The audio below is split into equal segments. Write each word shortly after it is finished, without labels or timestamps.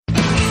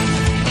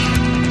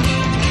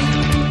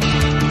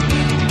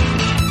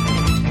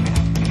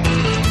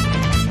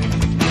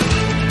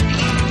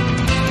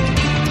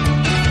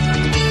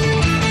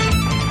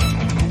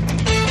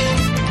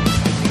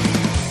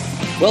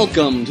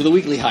Welcome to the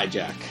Weekly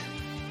Hijack.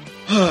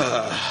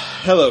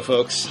 Hello,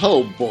 folks.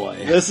 Oh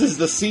boy. This is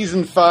the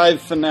Season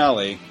 5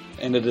 finale,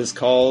 and it is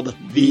called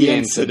The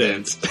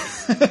Incident.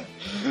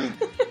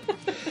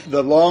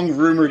 The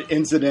long-rumored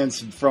incidents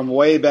from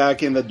way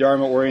back in the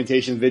Dharma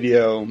orientation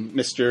video,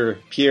 Mr.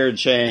 Pierre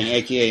Chang,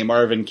 a.k.a.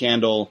 Marvin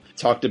Candle,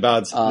 talked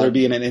about there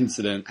being an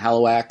incident.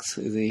 Halawax,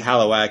 is he?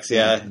 Halawax,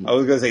 yeah. I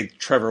was going to say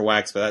Trevor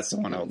Wax, but that's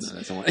someone else.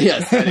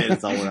 Yes, that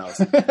is someone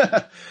else.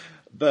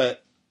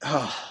 But...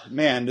 oh,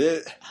 man,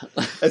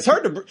 it's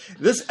hard to...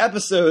 This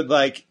episode,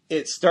 like,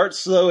 it starts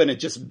slow and it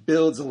just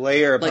builds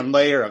layer upon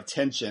layer of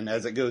tension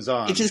as it goes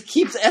on. It just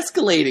keeps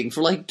escalating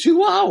for like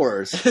 2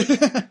 hours.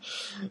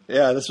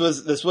 Yeah, this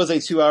was a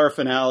 2-hour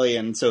finale,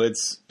 and so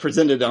it's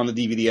presented on the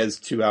DVD as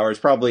 2 hours,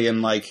 probably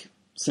in, like,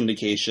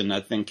 syndication,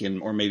 I think,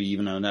 or maybe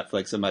even on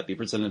Netflix, it might be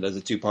presented as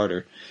a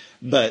two-parter.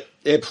 But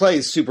it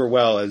plays super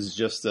well as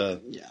just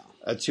a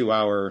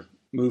 2-hour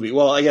movie.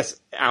 Well, I guess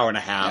hour and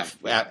a half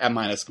at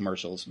minus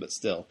commercials, but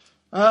still.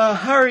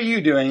 How are you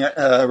doing,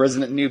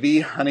 resident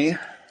newbie, honey?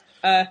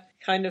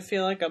 Kind of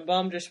feel like a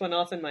bomb just went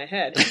off in my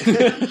head.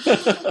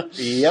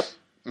 Yep.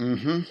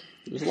 Mm-hmm.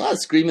 There was a lot of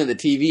screaming at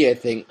the TV, I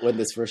think, when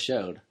this first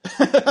showed.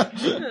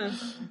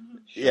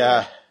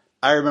 Yeah.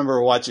 I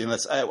remember watching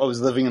this. I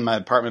was living in my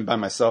apartment by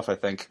myself, I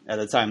think, at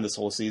the time this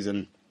whole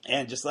season.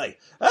 And just like,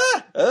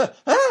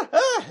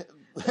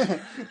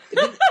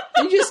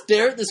 You just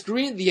stare at the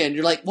screen at the end.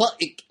 You're like, well,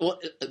 it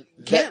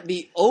can't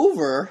be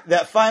over.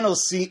 That final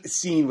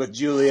scene with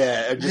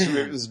Juliet,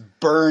 it was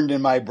burned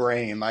in my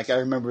brain. Like, I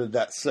remember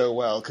that so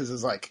well, because it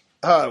was like,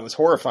 it was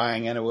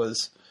horrifying, and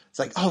it's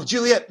like, oh,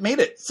 Juliet made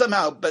it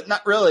somehow, but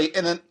not really.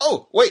 And then,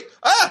 oh, wait,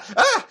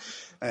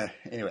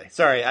 anyway,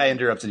 sorry, I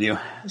interrupted you.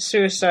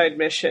 Suicide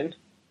mission.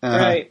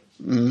 Right.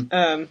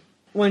 Mm-hmm.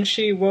 When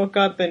she woke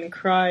up and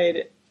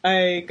cried,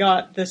 I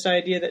got this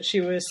idea that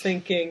she was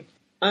thinking,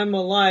 I'm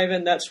alive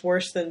and that's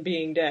worse than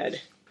being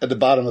dead. At the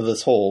bottom of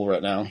this hole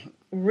right now.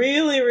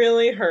 Really,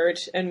 really hurt,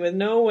 and with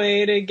no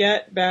way to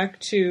get back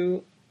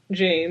to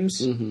James,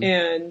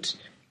 and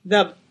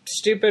the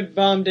stupid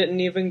bomb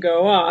didn't even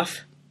go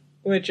off,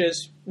 which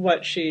is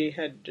what she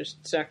had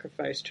just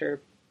sacrificed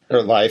her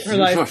life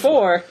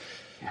for.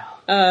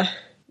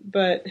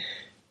 But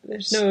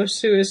there's no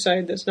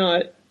suicide that's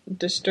not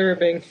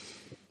disturbing.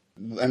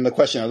 And the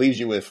question I leaves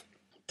you with,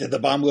 did the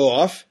bomb go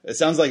off? It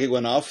sounds like it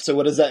went off, so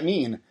what does that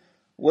mean?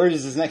 Where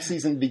does this next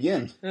season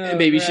begin? And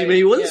maybe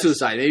she wasn't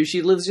suicide. Maybe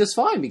she lives just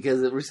fine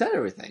because it reset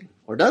everything.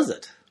 Or does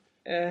it?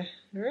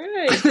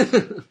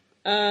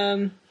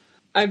 Right.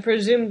 I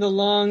presume the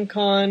long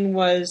con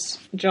was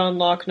John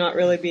Locke not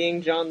really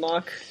being John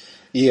Locke.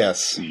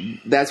 Yes.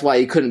 That's why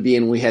he couldn't be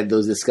in. We had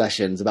those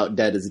discussions about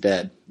dead is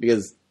dead.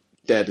 Because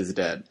dead is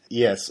dead.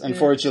 Yes.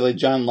 Unfortunately,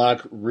 John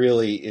Locke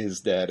really is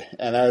dead.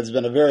 And that has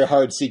been a very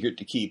hard secret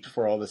to keep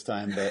for all this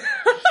time. But...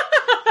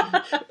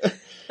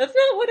 That's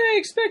not what I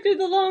expected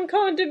the long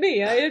con to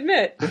be, I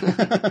admit.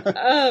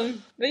 But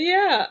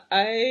yeah,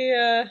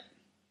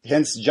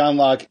 Hence, John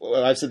Locke,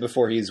 well, I've said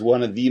before, he's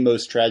one of the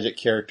most tragic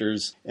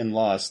characters in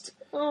Lost.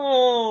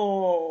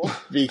 Oh,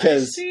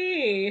 because, I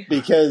see.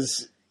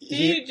 Because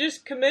he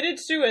just committed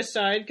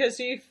suicide because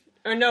he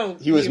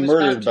was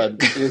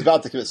murdered he was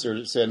about to commit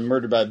suicide,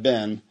 murdered by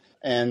Ben,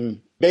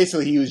 and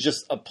basically he was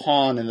just a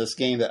pawn in this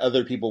game that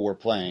other people were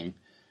playing.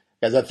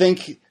 Because I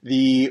think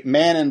the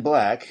Man in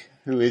Black,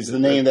 who is the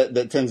name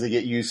that tends to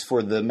get used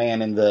for the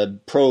man in the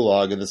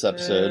prologue of this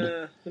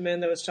episode. The man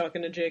that was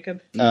talking to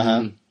Jacob?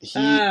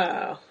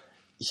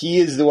 He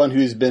is the one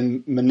who's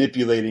been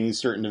manipulating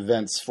certain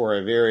events for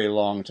a very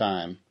long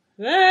time.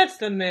 That's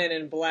the Man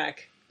in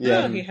Black.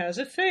 Yeah. Oh, he has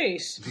a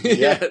face.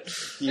 Yeah,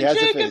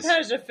 Jacob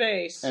has a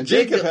face. And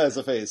Jacob has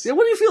a face. Yeah,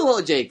 what do you feel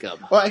about Jacob?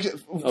 Well,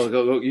 actually,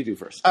 go. You do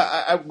first.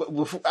 I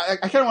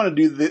kind of want to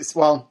do this.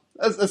 Well,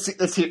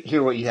 let's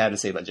hear what you had to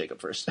say about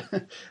Jacob first.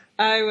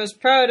 I was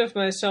proud of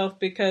myself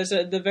because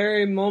at the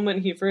very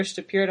moment he first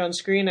appeared on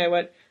screen, I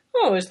went,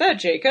 "Oh, is that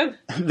Jacob?"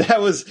 That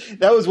was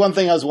one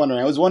thing I was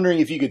wondering. I was wondering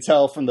if you could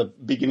tell from the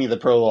beginning of the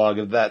prologue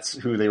if that's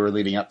who they were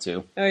leading up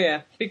to. Oh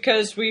yeah,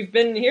 because we've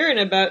been hearing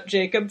about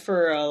Jacob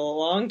for a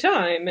long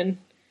time, and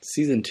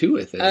season 2,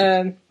 I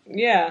think.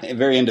 Yeah,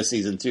 very into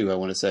season 2, I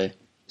want to say.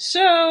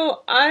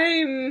 So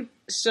I'm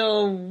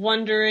still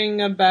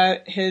wondering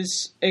about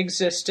his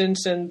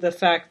existence and the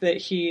fact that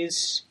he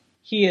is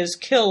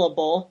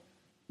killable.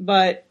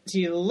 But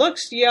he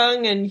looks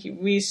young, and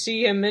we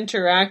see him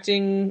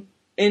interacting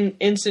in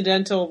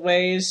incidental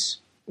ways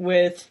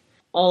with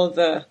all of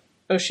the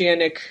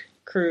Oceanic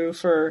crew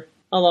for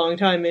a long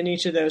time in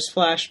each of those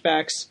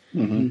flashbacks.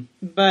 Mm-hmm.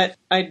 But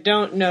I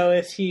don't know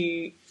if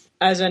he,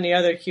 as any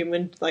other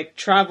human, like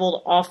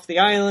traveled off the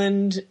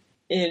island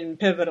in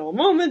pivotal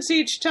moments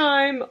each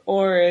time,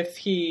 or if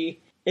he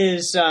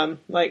is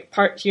like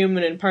part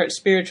human and part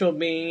spiritual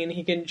being, and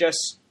he can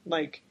just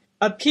like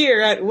appear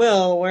at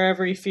will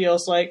wherever he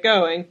feels like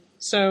going.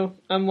 So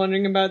I'm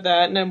wondering about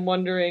that, and I'm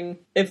wondering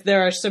if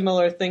there are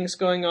similar things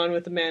going on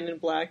with the Man in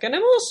Black. And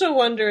I'm also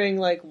wondering,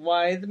 like,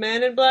 why the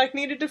Man in Black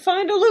needed to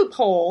find a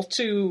loophole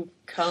to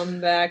come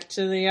back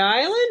to the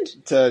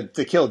island?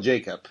 To kill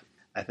Jacob.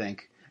 I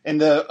think.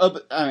 And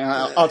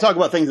I'll talk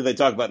about things that they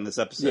talk about in this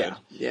episode.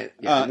 Yeah.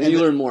 And you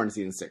learn more in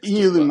season 6.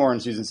 You learn more in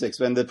season 6.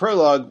 But in the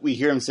prologue, we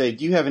hear him say,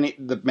 "Do you have any?"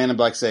 The Man in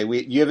Black say, "Do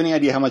you have any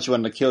idea how much you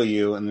wanted to kill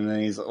you?" And then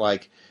he's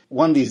like,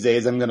 "One of these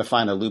days, I'm going to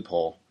find a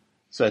loophole."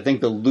 So I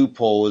think the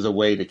loophole was a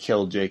way to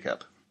kill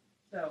Jacob.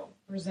 So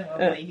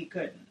presumably he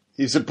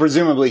couldn't.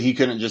 Presumably he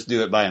couldn't just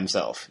do it by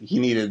himself. He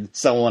needed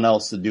someone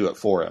else to do it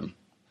for him.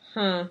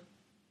 Huh.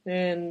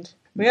 And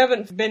we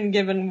haven't been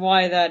given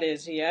why that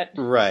is yet.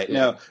 Right. Yeah.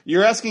 No,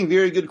 you're asking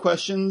very good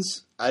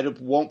questions. I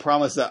won't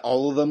promise that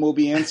all of them will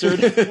be answered.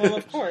 Well,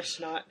 of course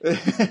not.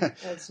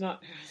 That's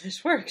not how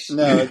this works.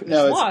 No, it's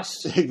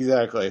lost.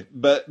 Exactly.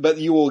 But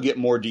you will get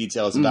more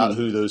details about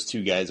who those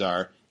two guys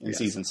are in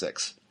season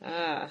 6.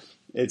 Ah.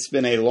 It's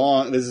been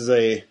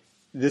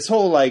this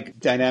whole like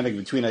dynamic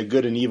between a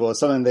good and evil is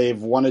something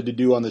they've wanted to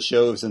do on the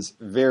show since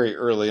very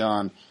early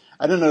on.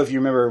 I don't know if you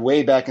remember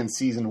way back in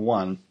season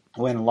 1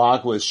 when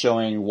Locke was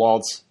showing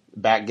Walt's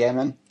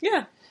backgammon.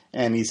 Yeah.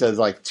 And he says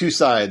like 2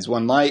 sides,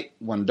 one light,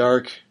 one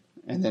dark,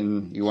 and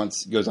then he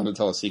goes on to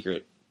tell a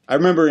secret. I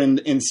remember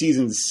in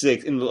season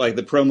 6, in like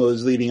the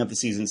promos leading up to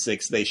season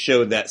 6, they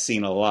showed that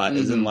scene a lot.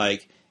 As in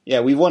like,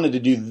 yeah, we wanted to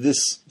do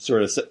this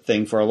sort of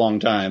thing for a long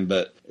time,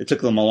 but it took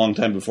them a long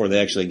time before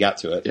they actually got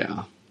to it.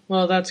 Yeah.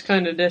 Well, that's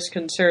kind of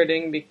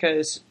disconcerting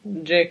because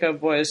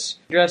Jacob was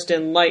dressed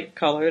in light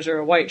colors or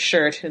a white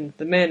shirt, and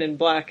the Man in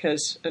Black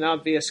has an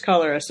obvious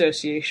color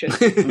association.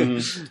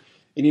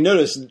 And you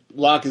notice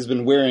Locke has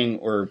been wearing,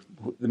 or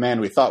the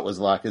man we thought was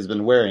Locke has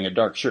been wearing a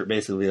dark shirt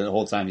basically the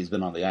whole time he's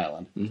been on the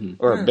island.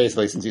 Or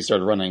basically since he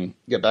started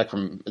get back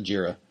from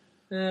Ajira.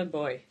 Oh,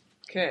 boy.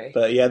 Okay.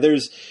 But yeah,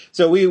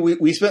 so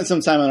we spent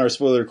some time on our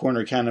spoiler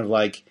corner kind of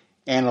like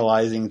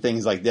analyzing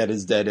things like Dead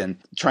is Dead and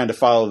trying to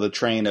follow the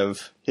train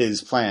of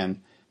his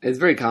plan. It's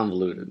very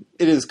convoluted.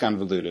 It is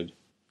convoluted.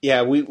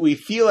 Yeah, we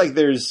feel like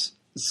there's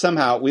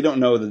somehow, we don't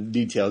know the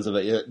details of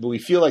it yet, but we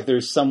feel like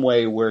there's some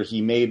way where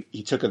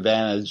he took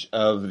advantage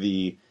of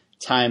the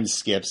time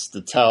skips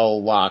to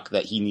tell Locke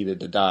that he needed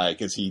to die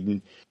because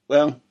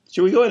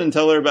should we go ahead and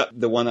tell her about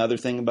the one other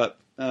thing about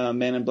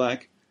Man in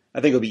Black?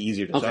 I think it'll be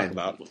easier to talk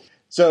about.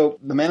 So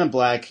the Man in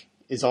Black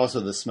is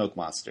also the smoke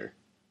monster.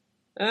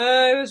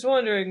 I was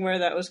wondering where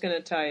that was going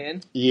to tie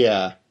in.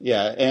 Yeah.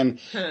 And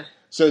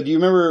so do you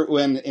remember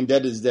when in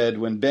Dead is Dead,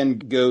 when Ben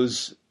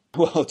goes,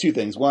 well, 2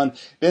 things. One,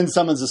 Ben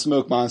summons the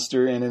smoke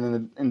monster,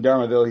 and in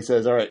Dharmaville he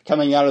says, all right,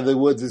 coming out of the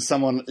woods is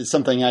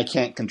something I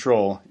can't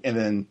control. And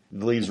then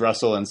the leaves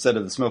rustle, and instead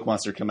of the smoke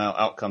monster come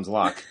out comes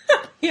Locke.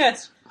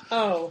 Yes.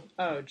 Oh,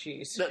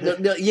 jeez.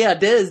 No, yeah,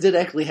 Dead is Dead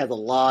actually has a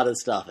lot of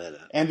stuff in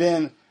it. And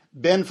then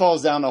Ben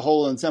falls down a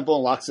hole in the temple,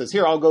 and Locke says,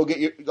 "Here, I'll go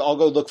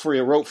look for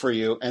a rope for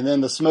you." And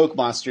then the smoke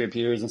monster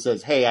appears and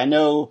says, "Hey, I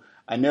know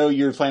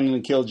you're planning to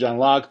kill John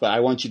Locke, but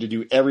I want you to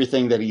do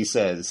everything that he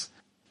says."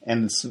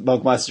 And the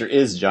smoke monster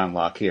is John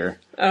Locke here.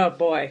 Oh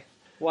boy!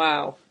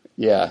 Wow.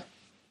 Yeah,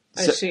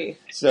 I see.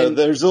 So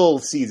there's little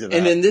seeds of that.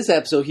 And in this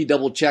episode, he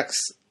double checks,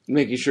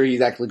 making sure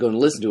he's actually going to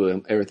listen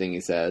to everything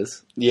he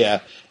says. Yeah.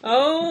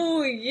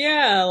 Oh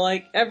yeah,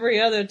 like every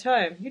other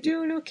time. You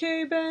doing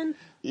okay, Ben?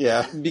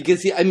 Yeah.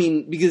 Because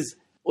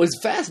what's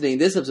fascinating in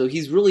this episode,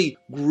 he's really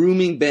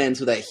grooming Ben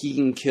so that he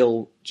can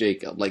kill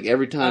Jacob. Like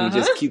every time he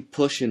just keep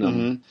pushing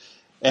him.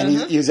 And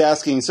he was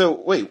asking, so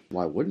wait.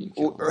 Why wouldn't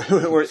you kill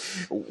him?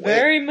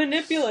 Very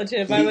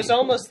manipulative. I was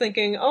almost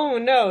thinking, oh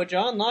no,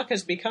 John Locke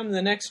has become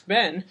the next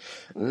Ben.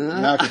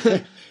 Not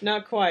quite.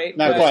 Not quite.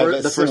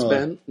 The first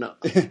Ben? No.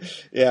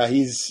 Yeah,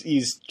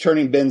 he's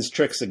turning Ben's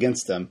tricks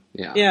against them.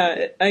 Yeah.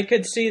 Yeah, I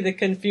could see the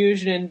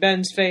confusion in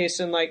Ben's face,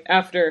 and like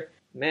after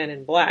Man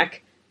in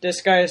Black,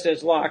 disguised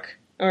as Locke,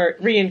 or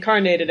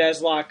reincarnated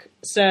as Locke,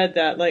 said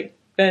that, like,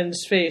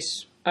 Ben's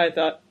face, I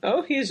thought,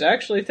 oh, he's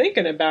actually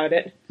thinking about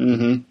it.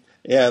 Mm-hmm.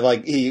 Yeah,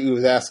 like, he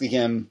was asking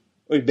him,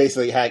 he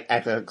basically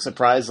acted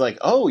surprised, like,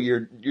 oh,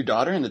 your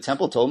daughter in the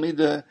temple told you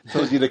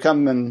to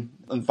come and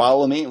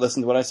follow me,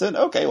 listen to what I said?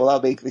 Okay, well,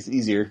 that'll make this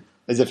easier,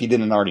 as if he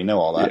didn't already know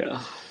all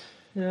that.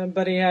 Yeah,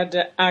 but he had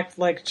to act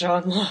like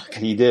John Locke.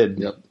 He did.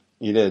 Yep.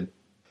 He did.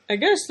 I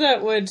guess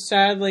that would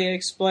sadly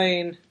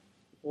explain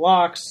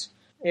Locke's,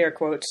 air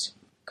quotes,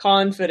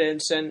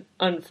 confidence and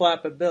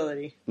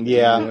unflappability.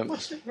 Yeah. It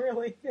wasn't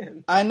really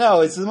him. I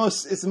know, it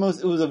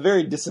was a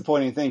very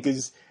disappointing thing,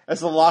 because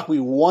that's the Locke we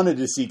wanted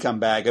to see come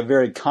back, a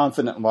very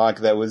confident Locke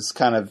that was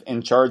kind of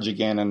in charge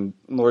again and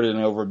lorded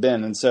over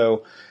Ben, and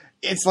so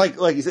it's like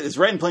you said, it's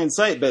right in plain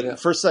sight, but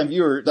first time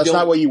viewer, that's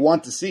not what you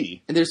want to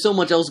see. And there's so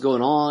much else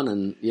going on,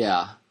 and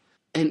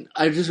and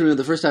I just remember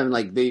the first time,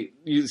 like,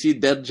 you see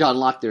dead John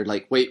Locke there,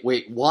 like, wait,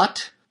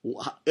 what?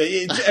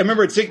 I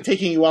remember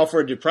taking you a while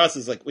for it to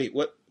process, like, wait,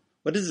 what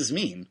does this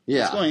mean?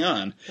 Yeah. What's going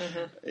on?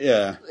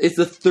 Yeah. It's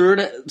the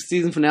 3rd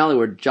season finale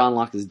where John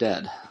Locke is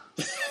dead.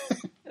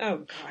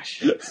 Oh,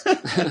 gosh.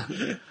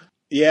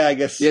 Yeah, I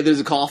guess. Yeah, there's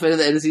a coffin at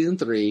the end of season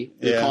 3,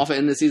 there's a coffin at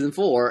the end of season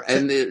 4,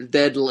 and the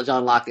dead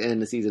John Locke at the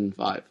end of season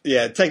 5.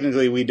 Yeah,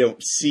 technically we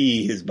don't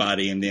see his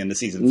body in the end of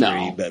season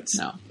 3, but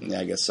yeah,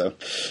 I guess so.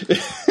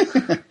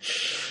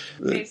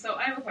 Okay, so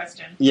I have a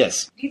question.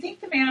 Yes. Do you think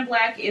the Man in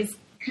Black is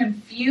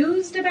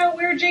confused about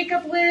where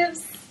Jacob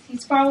lives?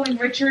 He's following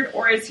Richard,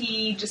 or is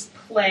he just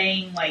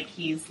playing like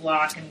he's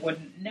Locke and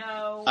wouldn't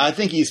know? I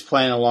think he's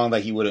playing along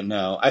like he wouldn't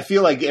know. I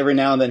feel like every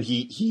now and then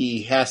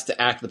he has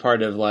to act the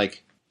part of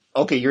like,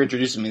 okay, you're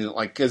introducing me,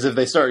 like, because if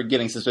they start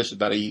getting suspicious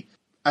about it,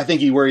 I think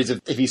he worries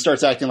if he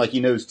starts acting like he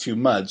knows too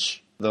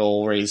much,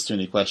 they'll raise too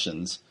many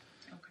questions.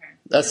 Okay.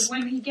 That's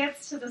when he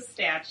gets to the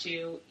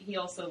statue, he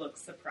also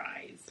looks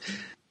surprised.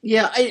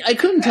 Yeah, I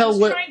couldn't tell I was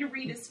what. trying to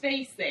read his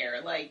face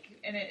there, like,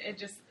 and it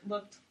just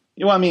looked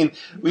I mean,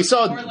 we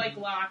saw more like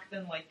Locke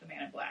than like the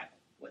Man in Black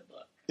would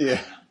look. Yeah. I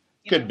don't know.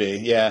 Could be,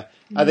 yeah.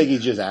 I think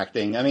he's just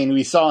acting. I mean,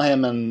 we saw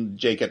him and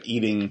Jacob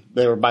eating.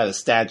 They were by the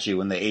statue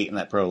when they ate in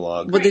that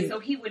prologue. Right, so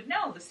he would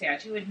know the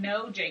statue. He would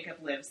know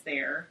Jacob lives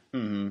there.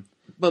 Mm-hmm.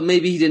 But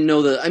maybe he didn't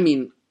know I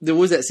mean, there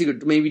was that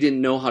secret. Maybe he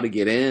didn't know how to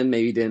get in.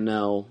 Maybe he didn't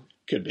know.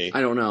 Could be.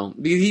 I don't know.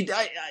 Because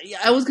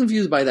I was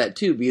confused by that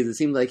too, because it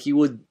seemed like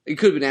it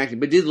could have been acting,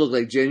 but it did look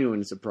like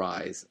genuine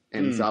surprise.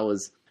 And so I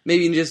was,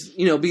 maybe just,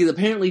 because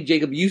apparently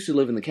Jacob used to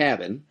live in the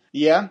cabin.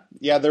 Yeah,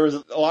 there was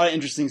a lot of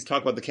interesting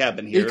talk about the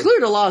cabin here. It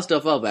cleared a lot of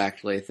stuff up,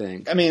 actually, I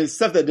think. I mean, it's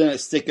stuff that didn't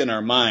stick in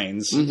our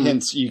minds, Mm-hmm.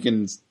 hence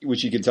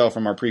which you can tell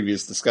from our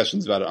previous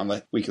discussions about it on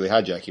the Weekly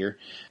Hijack here.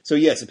 So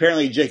yes,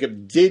 apparently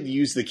Jacob did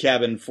use the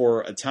cabin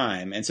for a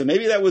time, and so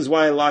maybe that was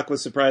why Locke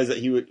was surprised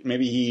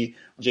that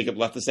Jacob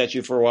left the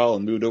statue for a while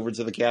and moved over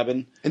to the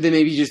cabin. And then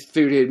maybe he just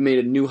figured he had made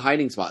a new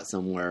hiding spot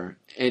somewhere,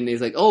 and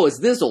he's like, oh, it's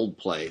this old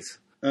place.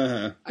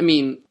 Uh-huh. I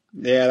mean...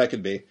 Yeah, that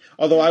could be.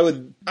 Although I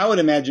would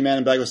imagine Man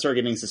in Black would start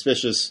getting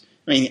suspicious.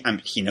 I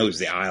mean, he knows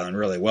the island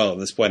really well at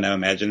this point. I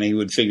imagine he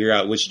would figure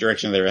out which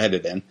direction they were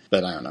headed in.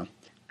 But I don't know.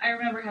 I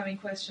remember having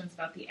questions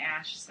about the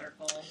ash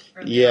circle.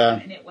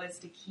 And it was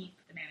to keep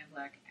the Man in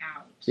Black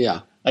out. Yeah.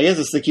 I guess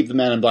it's to keep the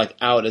Man in Black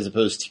out as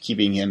opposed to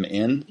keeping him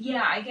in.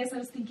 Yeah, I guess I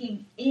was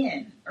thinking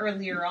in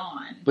earlier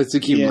on. But to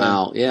keep him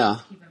out, yeah.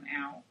 Keep him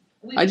out.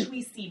 Which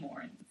we see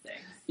more in 6.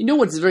 You know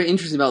what's very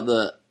interesting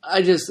about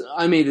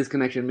I made this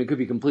connection, it could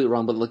be completely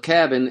wrong, but the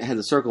cabin has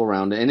a circle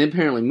around it, and it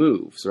apparently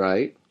moves,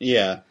 right?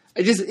 Yeah.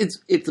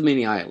 It's a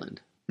mini island.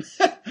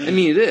 I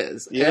mean, it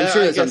is. Yeah, and I'm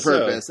sure that's on guess so.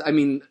 purpose. I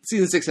mean,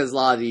 Season 6 has a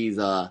lot of these,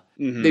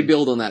 they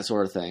build on that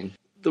sort of thing.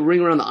 The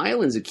ring around the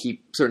islands to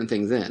keep certain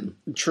things in.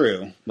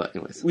 True. But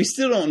anyways. We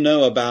still don't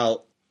know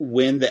about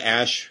when the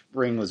ash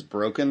ring was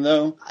broken,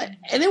 though. And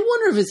I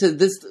wonder if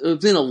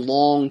it's been a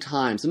long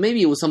time, so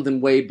maybe it was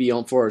something way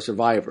beyond for our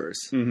survivors.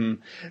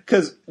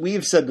 Because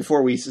we've said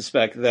before we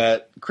suspect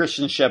that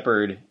Christian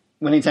Shepherd,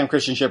 anytime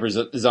Christian Shepherd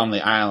is on the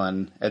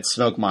island, it's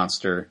Smoke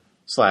Monster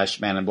 /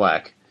 Man in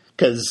Black.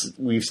 Because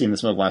we've seen the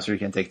Smoke Monster, he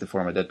can take the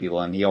form of dead people,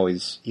 and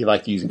he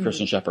liked using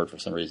Christian Shepherd for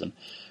some reason.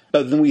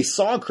 But then we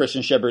saw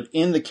Christian Shepherd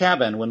in the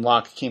cabin when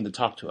Locke came to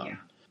talk to him.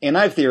 Yeah. And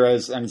I've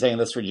theorized, I'm saying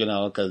this for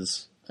Janelle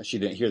because she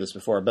didn't hear this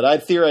before, but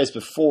I'd theorized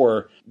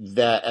before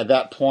that at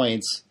that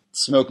point,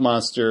 Smoke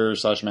Monster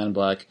 / Man in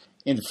Black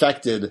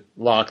infected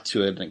Locke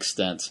to an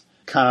extent.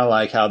 Kind of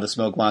like how the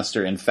Smoke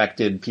Monster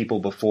infected people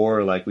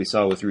before, like we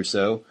saw with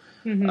Rousseau.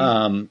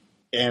 Mm-hmm.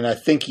 And I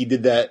think he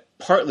did that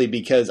partly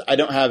because I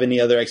don't have any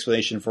other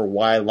explanation for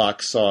why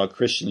Locke saw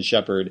Christian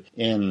Shepherd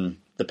in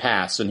the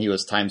past when he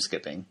was time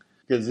skipping.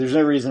 Because there's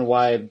no reason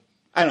why...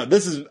 I don't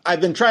know. I've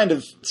been trying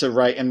to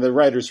write, and the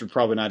writers would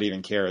probably not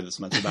even care this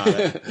much about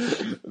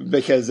it.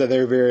 Because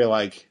they're very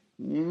like,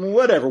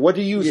 whatever, what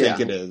do you think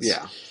it is?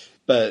 Yeah.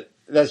 But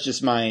that's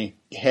just my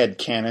head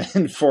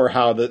canon for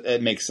how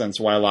it makes sense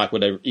why Locke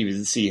would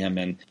even see him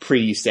in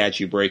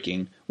pre-statue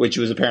breaking, which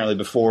was apparently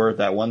before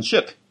that one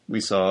ship we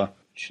saw.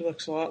 She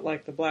looks a lot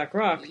like the Black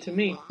Rock to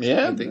me.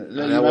 Yeah, I think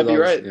you might be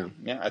right.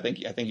 Yeah. I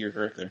think you're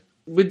correct there.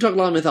 We talked a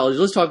lot of mythology.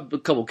 Let's talk a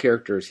couple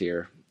characters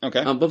here.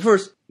 Okay. But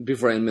first,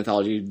 before I end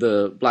mythology,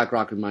 the Black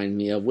Rock reminded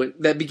me of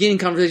that beginning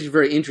conversation is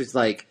very interesting.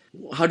 Like,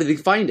 how did they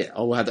find it?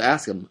 Oh, we'll have to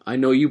ask him. I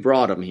know you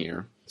brought him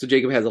here. So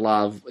Jacob has a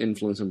lot of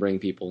influence in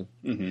bringing people.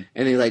 Mm-hmm.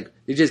 And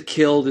they just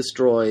kill,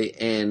 destroy,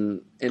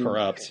 and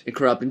corrupt.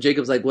 And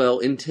Jacob's like, well,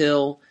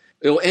 until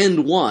it'll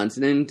end once,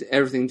 and then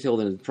everything until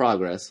then is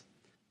progress.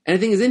 And I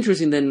think it's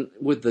interesting then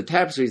with the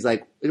tapestry, it's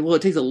like, well,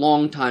 it takes a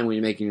long time when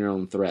you're making your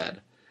own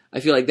thread. I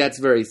feel like that's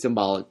very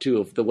symbolic, too,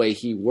 of the way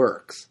he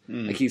works.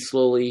 Like, he's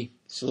slowly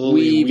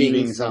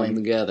weaving something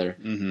together.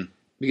 Mm-hmm.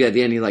 Because at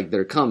the end, he's like,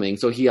 they're coming.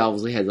 So he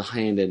obviously has a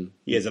hand in...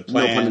 He has a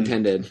plan. No pun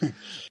intended.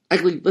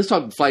 Actually, let's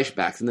talk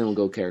flashbacks, and then we'll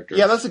go characters.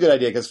 Yeah, that's a good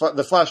idea, because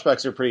the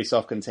flashbacks are pretty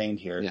self-contained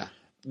here. Yeah.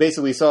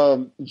 Basically, we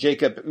saw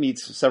Jacob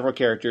meets several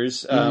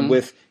characters.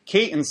 With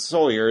Kate and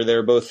Sawyer,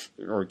 they're both...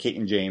 Or Kate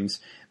and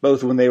James,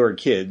 both when they were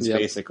kids,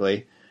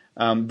 basically.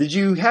 Did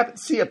you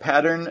see a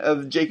pattern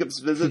of Jacob's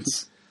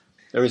visits?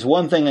 There was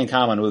one thing in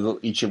common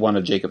with each one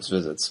of Jacob's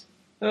visits.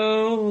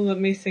 Oh, let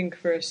me think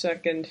for a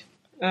second.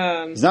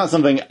 It's not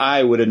something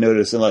I would have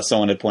noticed unless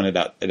someone had pointed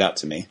it out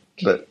to me.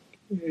 But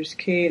there's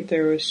Kate,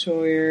 there was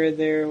Sawyer,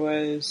 there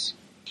was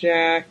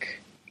Jack.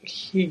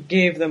 He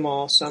gave them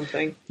all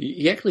something.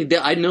 He actually did.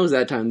 I know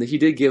that time that he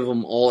did give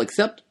them all,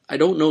 except I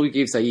don't know if he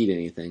gave Saeed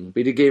anything, but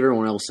he did give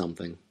everyone else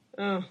something.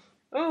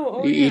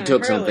 He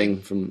took Harley.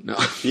 something from... No.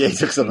 Yeah, he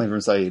took something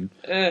from Saeed.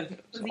 Was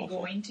he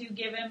going to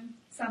give him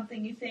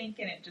something, you think,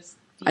 and it just...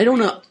 I don't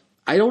know. derailed?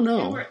 I don't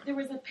know. There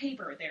was a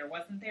paper there,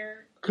 wasn't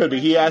there? Could be.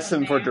 He asked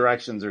him for Map?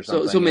 directions or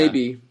something. So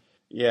maybe.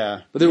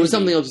 Yeah. But there was Maybe.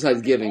 something else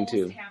besides giving, Almost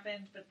too.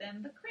 happened, but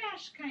then the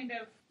crash kind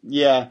of...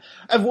 Yeah.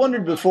 I've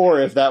wondered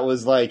before if that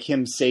was like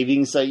him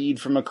saving Saeed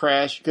from a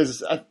crash,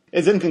 because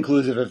it's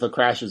inconclusive if the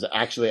crash was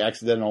actually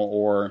accidental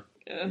or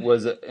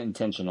was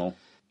intentional.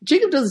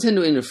 Jacob doesn't tend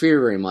to interfere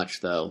very much,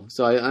 though.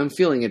 So I'm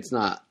feeling it's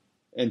not.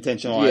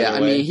 Intentional Yeah, either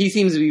I way. mean, he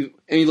seems to be,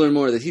 and you learn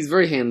more of this, he's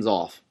very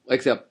hands-off.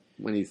 Except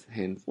when he's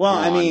hands Well,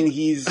 on. I mean,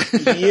 he is,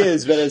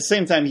 but at the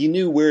same time, he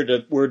knew where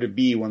to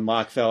be when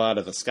Locke fell out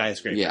of a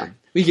skyscraper. Yeah.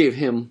 We gave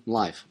him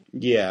life.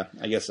 Yeah,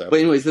 I guess so. But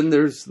anyways, then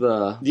there's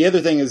the... The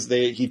other thing is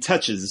he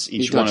touches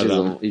each one of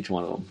them. Each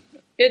one of them.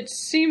 It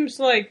seems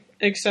like,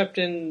 except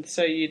in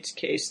Saeed's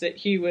case, that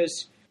he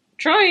was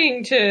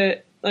trying to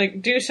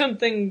like do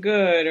something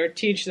good or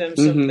teach them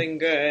something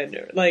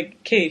good.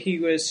 Like Kate, he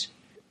was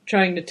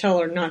trying to tell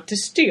her not to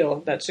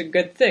steal. That's a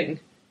good thing.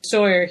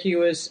 Sawyer, he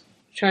was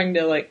trying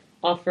to like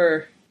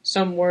offer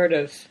some word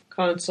of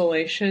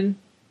consolation.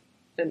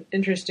 And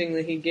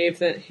interestingly, he gave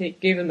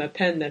him a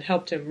pen that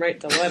helped him write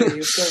the letter he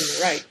was going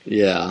to write.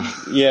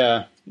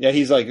 Yeah. Yeah,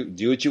 he's like,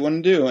 do what you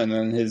want to do. And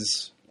then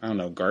his, I don't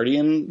know,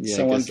 guardian, Yeah, I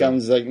someone guess so.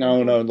 comes like,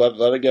 no,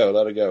 let it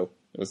go.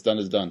 What's done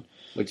is done.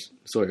 Which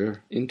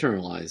Sawyer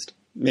internalized.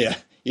 Yeah,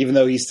 even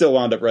though he still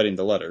wound up writing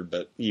the letter,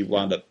 but he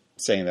wound up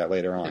saying that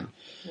later on.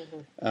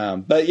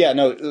 But yeah,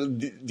 no,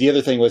 the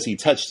other thing was he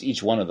touched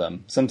each one of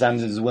them.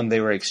 Sometimes it was when they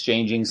were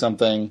exchanging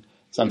something.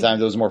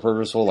 Sometimes it was more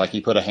purposeful, like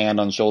he put a hand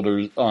on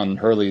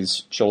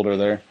Hurley's shoulder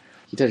there.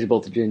 He touched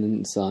both the Jin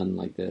and Sun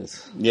like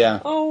this. Yeah.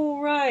 Oh,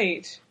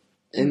 right.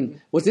 And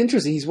what's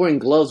interesting, he's wearing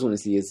gloves when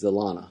he is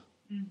Zalana.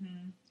 I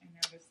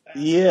noticed that.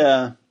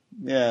 Yeah,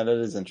 that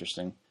is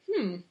interesting.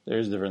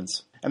 There's a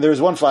difference. And there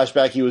was one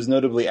flashback he was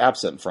notably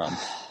absent from.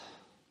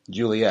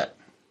 Juliet.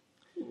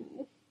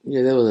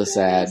 Yeah, that was a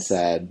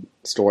sad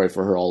story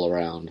for her all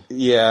around.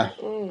 Yeah.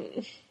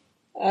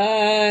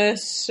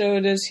 So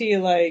does he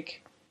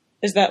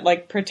is that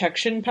like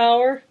protection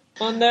power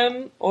on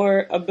them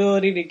or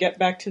ability to get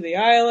back to the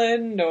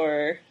island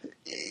or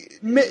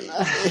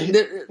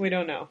we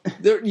don't know.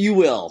 You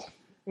will.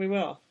 We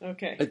will.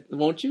 Okay.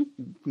 Won't you?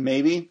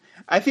 Maybe.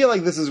 I feel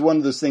like this is one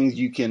of those things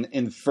you can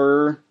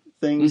infer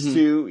things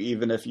to,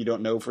 even if you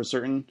don't know for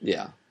certain.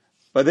 Yeah.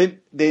 But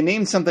they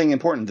named something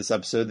important this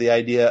episode, the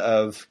idea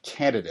of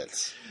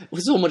candidates.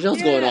 With so much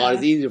else going on,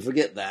 it's easy to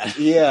forget that.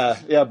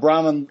 Yeah.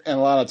 Brahman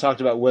and Lana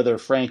talked about whether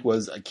Frank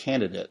was a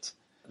candidate.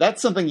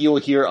 That's something you'll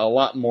hear a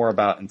lot more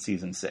about in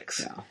season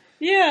 6.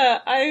 Yeah,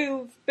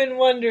 I've been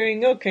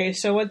wondering, okay,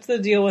 so what's the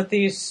deal with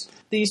these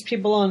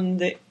people on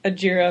the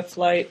Ajira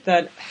flight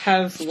that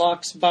have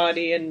Locke's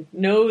body and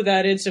know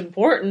that it's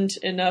important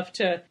enough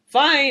to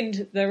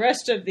find the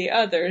rest of the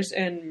others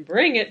and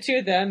bring it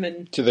to them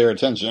and To their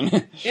attention.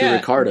 To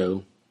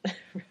Ricardo.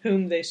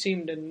 whom they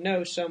seem to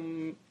know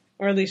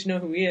or at least know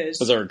who he is.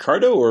 Was it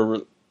Ricardo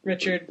or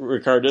Richard.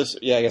 Ricardus?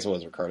 Yeah, I guess it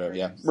was Ricardo.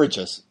 Yeah.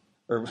 Richard,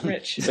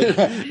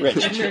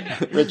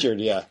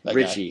 yeah. That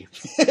Richie.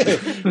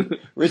 Guy.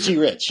 Richie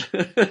Rich.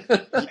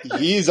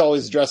 He's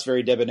always dressed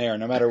very debonair,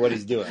 no matter what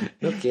he's doing.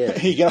 Okay.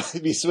 He can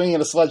be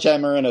swinging a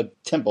sledgehammer in a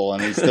temple,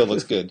 and he still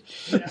looks good.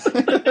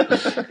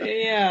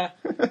 Yeah.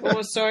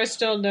 Well, so I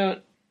still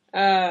don't.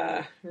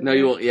 No,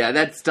 you won't. Yeah,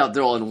 that stuff,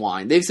 they're all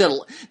unwind. They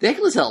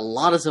actually set a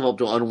lot of stuff up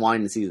to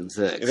unwind in season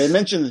 6. They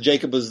mentioned that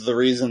Jacob was the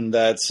reason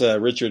that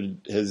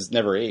Richard has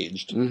never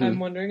aged. I'm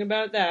wondering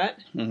about that.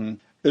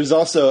 There's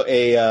also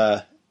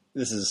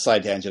this is a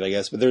side tangent, I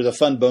guess, but there's a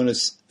fun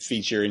bonus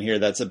feature in here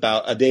that's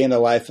about a day in the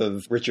life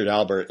of Richard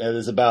Albert. And it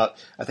is about,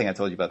 I think I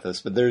told you about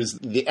this, but there's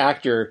the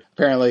actor,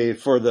 apparently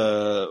for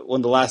one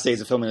of the last days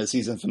of filming the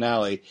season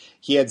finale,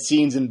 he had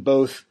scenes in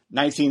both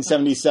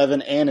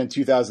 1977 and in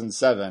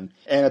 2007.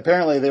 And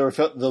apparently they were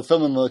the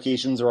filming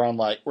locations were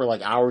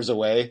like hours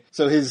away.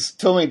 So his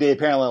filming day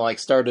apparently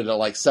started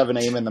at 7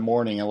 a.m. in the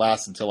morning and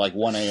lasted till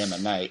 1 a.m.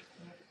 at night.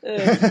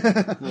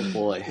 Oh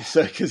boy.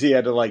 So, because he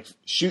had to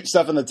shoot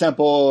stuff in the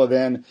temple,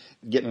 then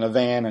get in a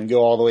van and go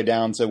all the way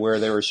down to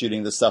where they were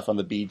shooting the stuff on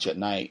the beach at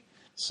night.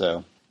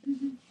 So,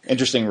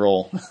 interesting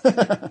role.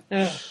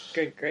 Oh,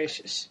 good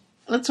gracious.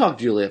 Let's talk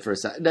Juliet for a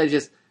second.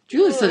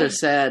 Juliet's such a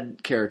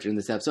sad character in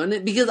this episode,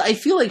 and because I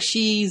feel like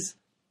she's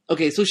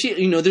okay. So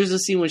she, there's a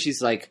scene when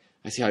she's like,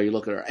 "I see how you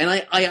look at her," and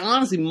I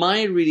honestly,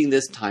 my reading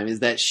this time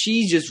is that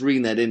she's just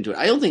reading that into it.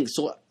 I don't think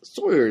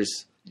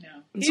Sawyer's.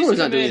 He's Sawyer's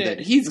not doing committed.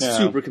 that. He's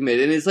super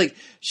committed, and it's like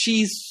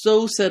she's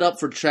so set up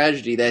for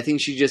tragedy that I think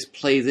she just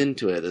plays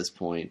into it at this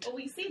point. Well,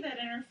 we see that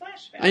in her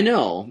flashback. I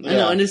know,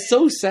 and it's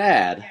so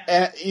sad.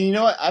 Yeah. And you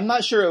know what? I'm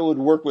not sure it would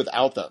work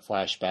without that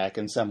flashback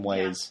in some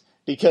ways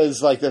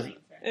because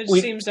It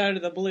seems out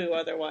of the blue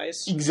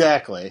otherwise.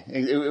 Exactly.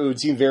 It would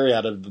seem very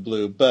out of the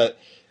blue, but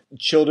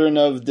children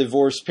of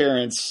divorced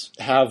parents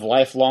have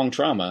lifelong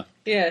trauma.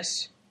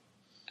 Yes.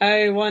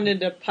 I wanted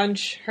to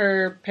punch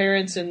her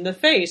parents in the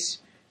face.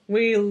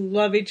 We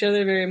love each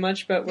other very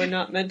much, but we're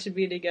not meant to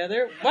be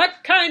together. What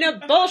kind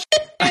of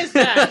bullshit is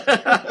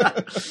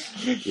that?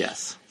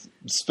 Yes.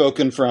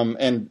 Spoken from,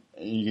 and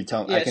You can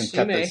tell. Yes, I can you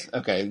cut may. this.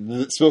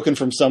 Okay, spoken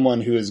from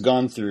someone who has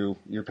gone through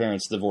your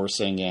parents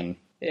divorcing, and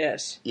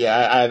Yes.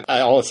 yeah, I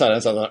all of a sudden I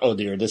thought, oh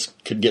dear, this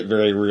could get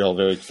very real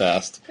very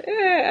fast.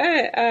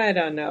 I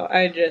don't know.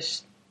 I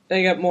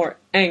got more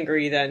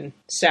angry than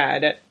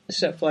sad at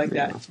stuff like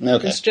that.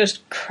 Okay. It's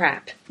just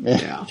crap.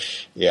 Yeah.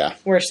 Yeah.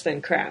 Worse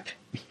than crap,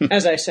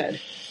 as I said.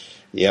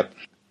 Yep.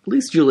 At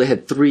least Julia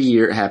had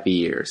 3 happy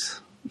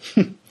years.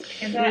 And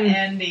that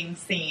ending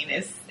scene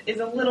is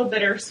a little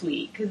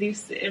bittersweet because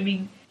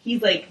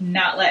he's like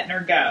not letting her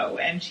go,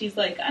 and she's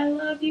like, "I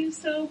love you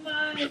so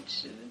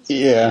much."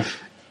 Yeah.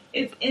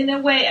 It's in a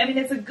way. I mean,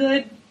 it's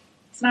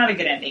not a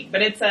good ending,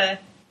 but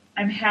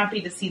I'm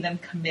happy to see them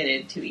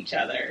committed to each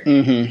other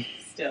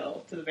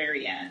still to the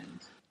very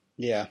end.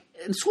 Yeah.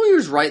 And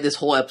Sawyer's right this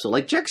whole episode.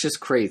 Like, Jack's just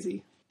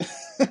crazy.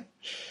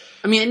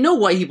 I mean, I know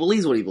why he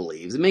believes what he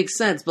believes. It makes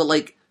sense, but,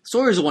 like,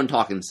 Sawyer's the one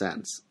talking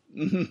sense.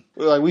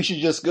 Like, we should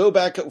just go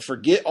back,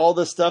 forget all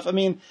this stuff. I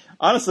mean,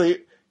 honestly,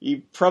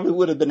 you probably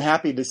would have been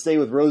happy to stay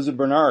with Rosa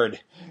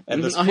Bernard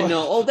at this I point.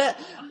 know. Oh, that...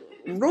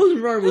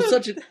 Rosa Bernard was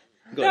such a...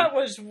 Go ahead. That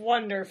was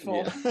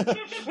wonderful.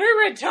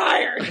 We're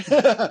retired.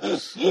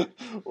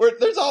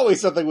 There's always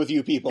something with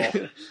you people.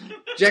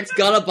 Jack's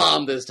got a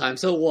bomb this time,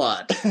 so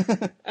what?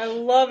 I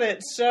love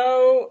it.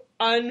 So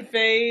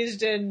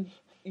unfazed and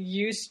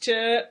used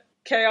to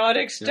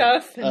chaotic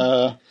stuff.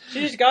 And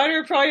she's got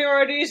her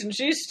priorities and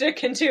she's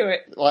sticking to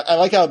it. I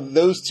like how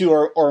those two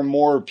are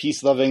more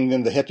peace-loving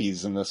than the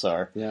hippies in this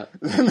are. Yeah.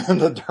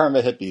 The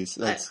Dharma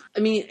hippies. I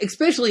mean,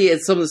 especially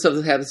as some of the stuff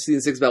that happens in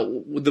Season 6 about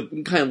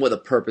the kind of what the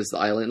purpose of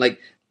the island.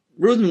 Like,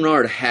 Rose and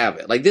Bernard have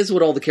it. Like, this is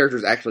what all the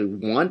characters actually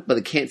want, but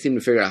they can't seem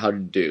to figure out how to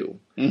do.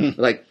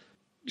 Like,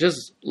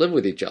 just live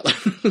with each other.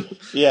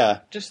 Yeah.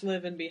 Just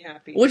live and be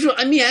happy. Which,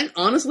 I mean,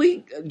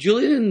 honestly,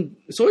 Julian and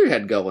Sawyer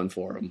had going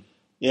for them.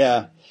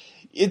 Yeah.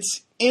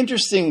 It's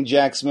interesting,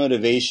 Jack's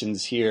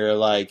motivations here.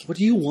 Like, What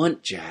do you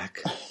want,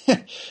 Jack?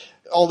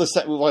 all this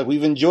time, like,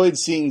 we've enjoyed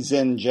seeing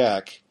Zen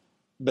Jack,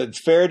 but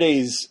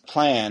Faraday's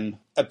plan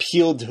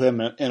appealed to him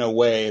in a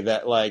way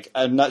that, like,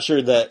 I'm not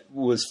sure that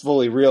was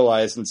fully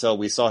realized until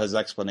we saw his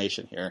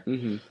explanation here.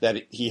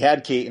 That he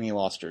had Kate and he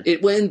lost her.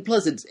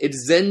 Plus,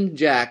 it's Zen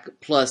Jack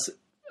plus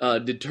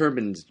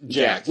determined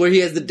Jack, Jack. where he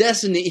has the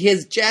destiny. He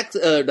has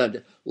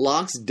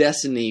Locke's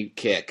destiny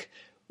kick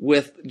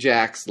with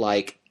Jack's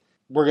like.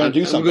 We're going to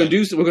do something.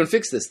 We're going to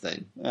fix this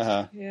thing.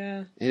 Yeah.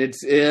 And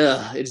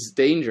it's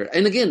dangerous.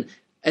 And again,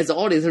 as the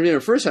audience, the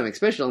first time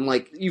especially, I'm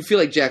like, you feel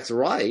like Jack's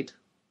right.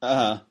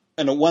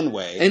 In a one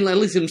way. And at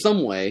least in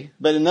some way.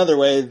 But another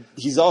way,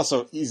 he's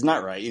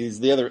not right. He's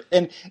the other.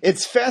 And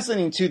it's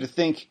fascinating, too, to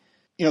think,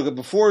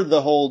 before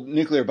the whole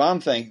nuclear bomb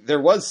thing, there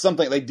was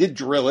something, they did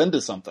drill into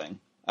something.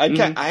 I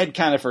had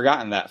kind of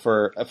forgotten that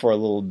for a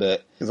little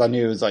bit, because I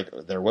knew it was like,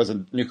 there was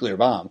a nuclear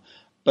bomb.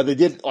 But they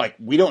did, like,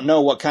 we don't know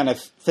what kind of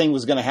thing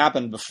was going to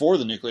happen before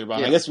the nuclear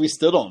bomb. Yeah. I guess we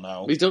still don't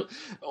know.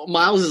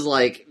 Miles is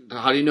like,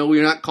 how do you know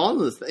we're not calling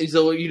this thing?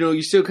 So,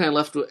 you're still kind of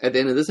left at the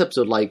end of this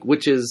episode, like,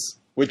 which is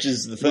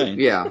the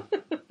thing. Yeah.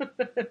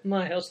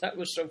 Miles, that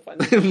was so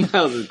funny.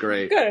 Miles is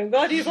great. Good, I'm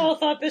glad you've all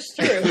thought this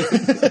through.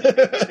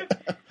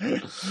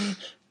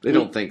 They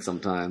don't think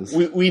sometimes.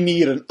 We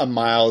need a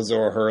Miles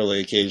or a Hurley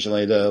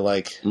occasionally to,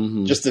 like,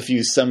 just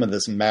diffuse some of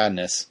this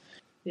madness.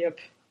 Yep.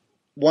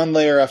 One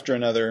layer after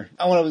another.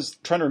 When I was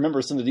trying to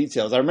remember some of the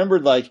details, I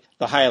remembered, like,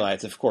 the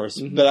highlights, of course,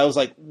 but I was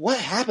like, what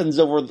happens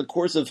over the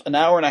course of an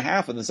hour and a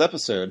half of this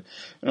episode?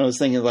 And I was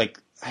thinking, like,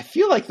 I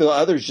feel like the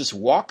others just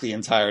walk the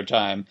entire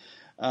time.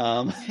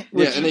 And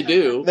they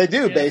do. They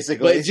do,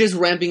 basically. But it's just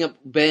ramping up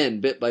Ben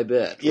bit by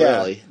bit,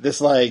 really.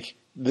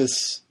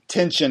 This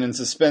tension and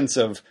suspense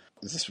of,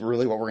 is this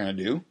really what we're going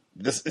to do?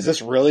 Is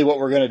this really what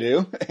we're going to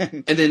do?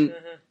 And then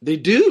they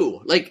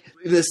do. Like,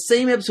 in the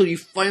same episode, you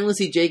finally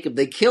see Jacob,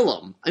 they kill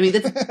him. I mean,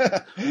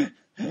 that's...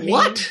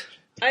 What?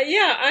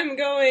 I'm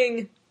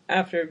going,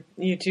 after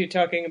you two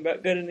talking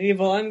about good and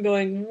evil, I'm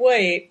going,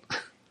 wait,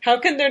 how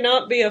can there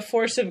not be a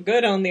force of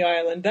good on the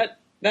island?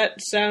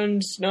 That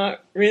sounds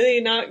not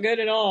good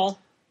at all.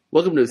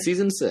 Welcome to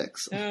Season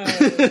 6.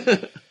 Oh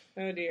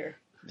dear.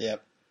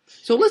 Yep.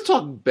 So let's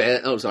talk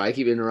Ben. Oh, sorry, I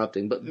keep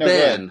interrupting. But no,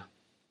 Ben.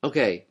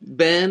 Okay,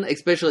 Ben,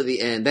 especially at the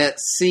end, that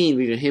scene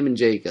between him and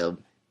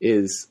Jacob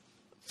is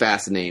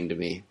fascinating to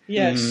me.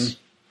 Yes.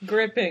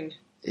 Gripping.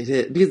 It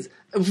is. Because,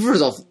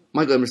 first off,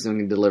 Michael Emerson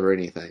can deliver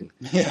anything.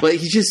 Yeah. But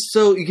he's just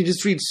you can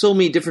just read so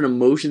many different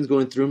emotions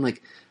going through him.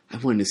 Like, I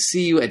wanted to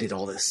see you. I did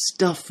all this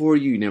stuff for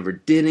you. You never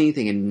did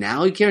anything. And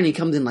now you care. And he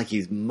comes in like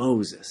he's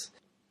Moses.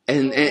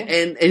 And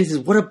he says,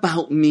 what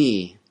about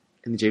me?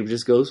 And Jacob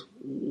just goes,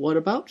 what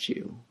about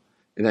you?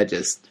 And that's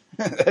just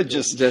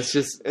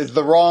is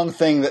the wrong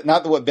thing,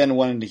 not what Ben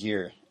wanted to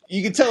hear.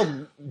 You can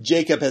tell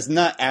Jacob has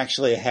not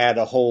actually had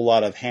a whole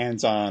lot of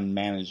hands-on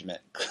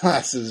management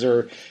classes,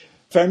 or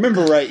if I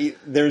remember right,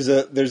 there's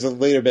a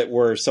later bit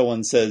where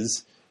someone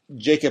says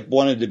Jacob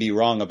wanted to be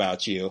wrong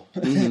about you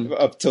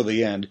up till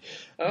the end.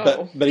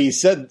 Oh. But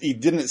he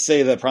didn't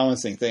say the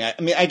promising thing. I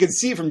mean, I could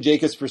see from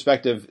Jacob's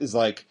perspective is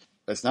like,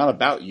 it's not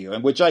about you,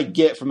 and which I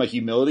get from a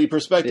humility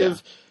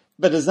perspective. Yeah.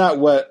 But it's not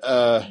what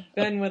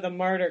Ben with a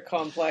martyr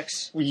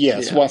complex.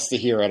 yes Yeah. wants to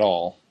hear at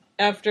all.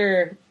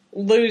 After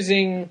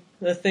losing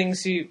the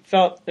things he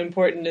felt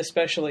important,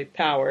 especially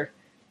power,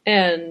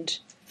 and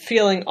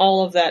feeling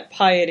all of that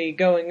piety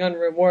going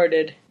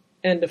unrewarded,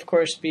 and of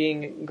course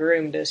being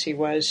groomed as he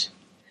was.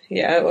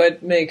 Yeah, it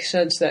would make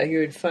sense that he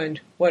would find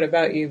 "what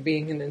about you"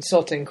 being an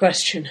insulting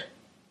question.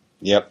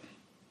 Yep.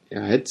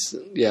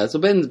 Yeah, so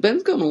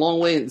Ben's come a long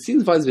way, and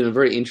season 5 has been a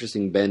very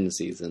interesting Ben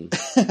season.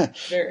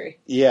 Very.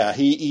 Yeah,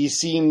 he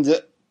seemed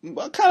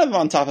kind of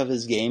on top of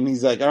his game.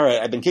 He's like, all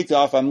right, I've been kicked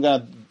off. I'm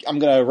gonna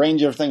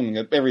arrange everything.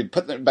 I'm gonna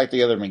put it back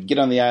together. I'm gonna get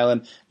on the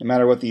island, no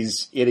matter what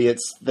these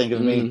idiots think of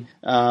me.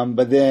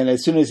 But then,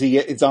 as soon as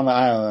it's on the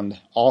island,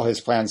 all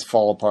his plans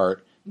fall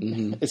apart.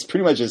 Mm-hmm. It's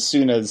pretty much as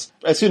soon as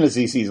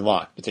he sees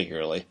Locke,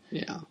 particularly.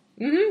 Yeah.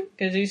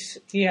 Because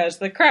he has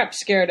the crap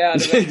scared out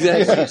of him.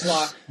 Exactly. He's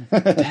Locke.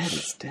 Dad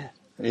is dead.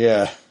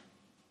 Yeah.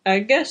 I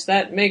guess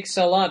that makes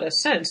a lot of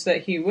sense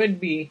that he would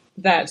be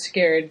that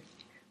scared.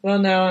 Well,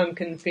 now I'm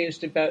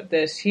confused about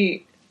this.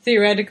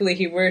 Theoretically,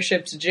 he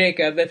worships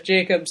Jacob. If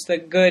Jacob's the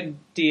good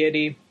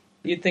deity,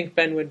 you'd think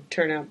Ben would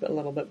turn out a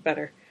little bit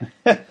better.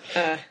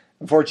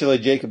 Unfortunately,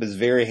 Jacob is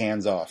very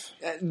hands off.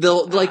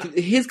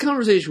 His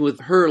conversation with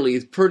Hurley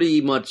is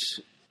pretty much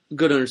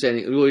good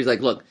understanding. Where he's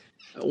like, look,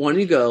 when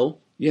you go,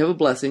 you have a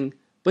blessing,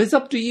 but it's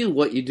up to you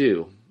what you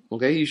do.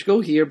 Okay, you should go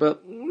here,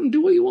 but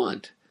do what you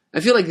want. I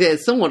feel like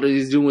that's somewhat what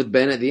he's doing with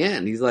Ben at the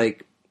end. He's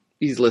like,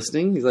 he's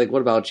listening. He's like,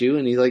 what about you?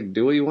 And he's like,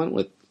 do what you want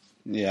with.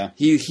 Yeah.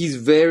 He's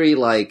very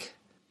like,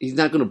 he's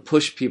not going to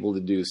push people to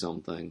do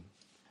something,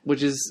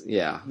 which is,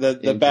 yeah.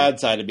 The bad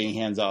side of being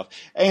hands off.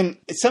 And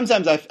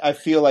sometimes I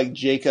feel like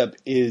Jacob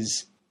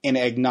is an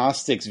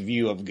agnostic's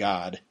view of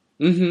God.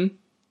 Mm-hmm.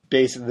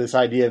 Based on this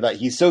idea that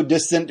he's so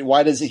distant,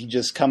 why doesn't he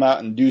just come out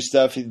and do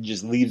stuff? He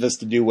just leaves us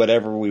to do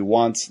whatever we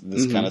want,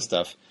 this kind of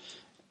stuff.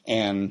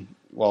 And,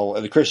 well,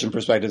 the Christian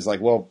perspective is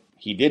like, well,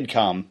 he did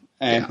come,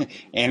 and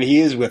he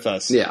is with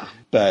us. Yeah.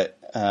 But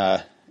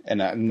an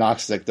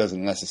agnostic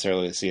doesn't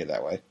necessarily see it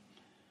that way.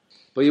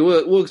 But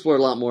we'll explore a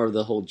lot more of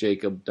the whole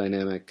Jacob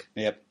dynamic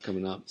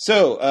coming up.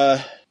 So,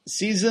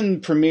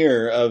 season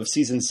premiere of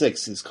season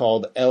 6 is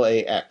called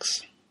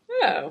LAX.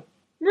 Oh,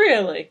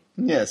 really?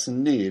 Yes,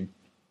 indeed.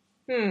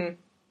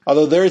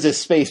 Although there is a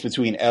space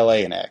between LA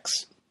and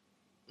X.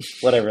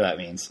 Whatever that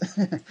means.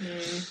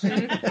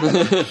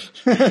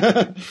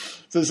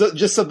 So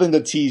just something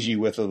to tease you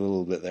with a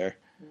little bit there.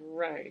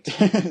 Right.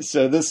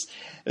 So this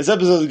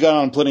episode has gone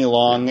on plenty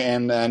long,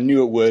 and I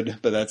knew it would,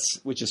 but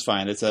which is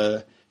fine. It's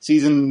a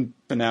season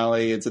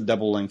finale. It's a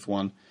double length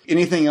one.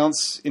 Anything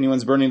else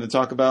anyone's burning to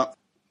talk about?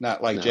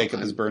 Not like Jacob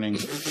is burning.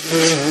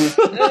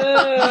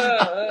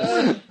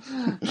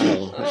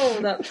 Oh,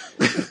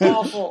 that's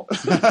awful.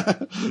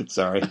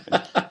 Sorry.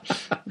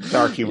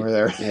 Dark humor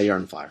there. Yeah, you're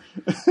on fire.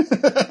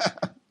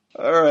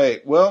 All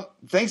right. Well,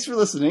 thanks for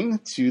listening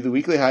to the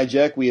Weekly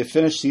Hijack. We have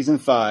finished season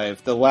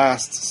 5. The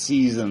last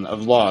season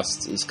of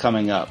Lost is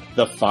coming up.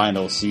 The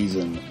final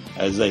season,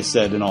 as they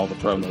said in all the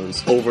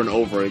promos. Over and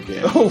over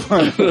again. Over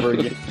and over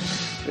again.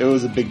 It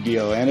was a big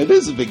deal, and it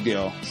is a big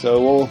deal.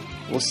 So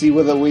we'll see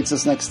what awaits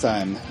us next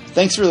time.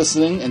 Thanks for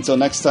listening. Until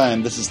next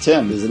time, this is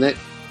Tim. Isn't it?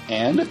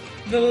 And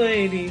the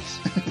ladies.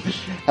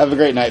 Have a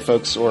great night,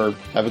 folks, or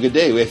have a good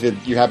day if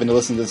you happen to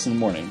listen to this in the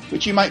morning,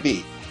 which you might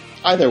be.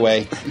 Either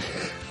way,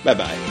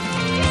 bye-bye.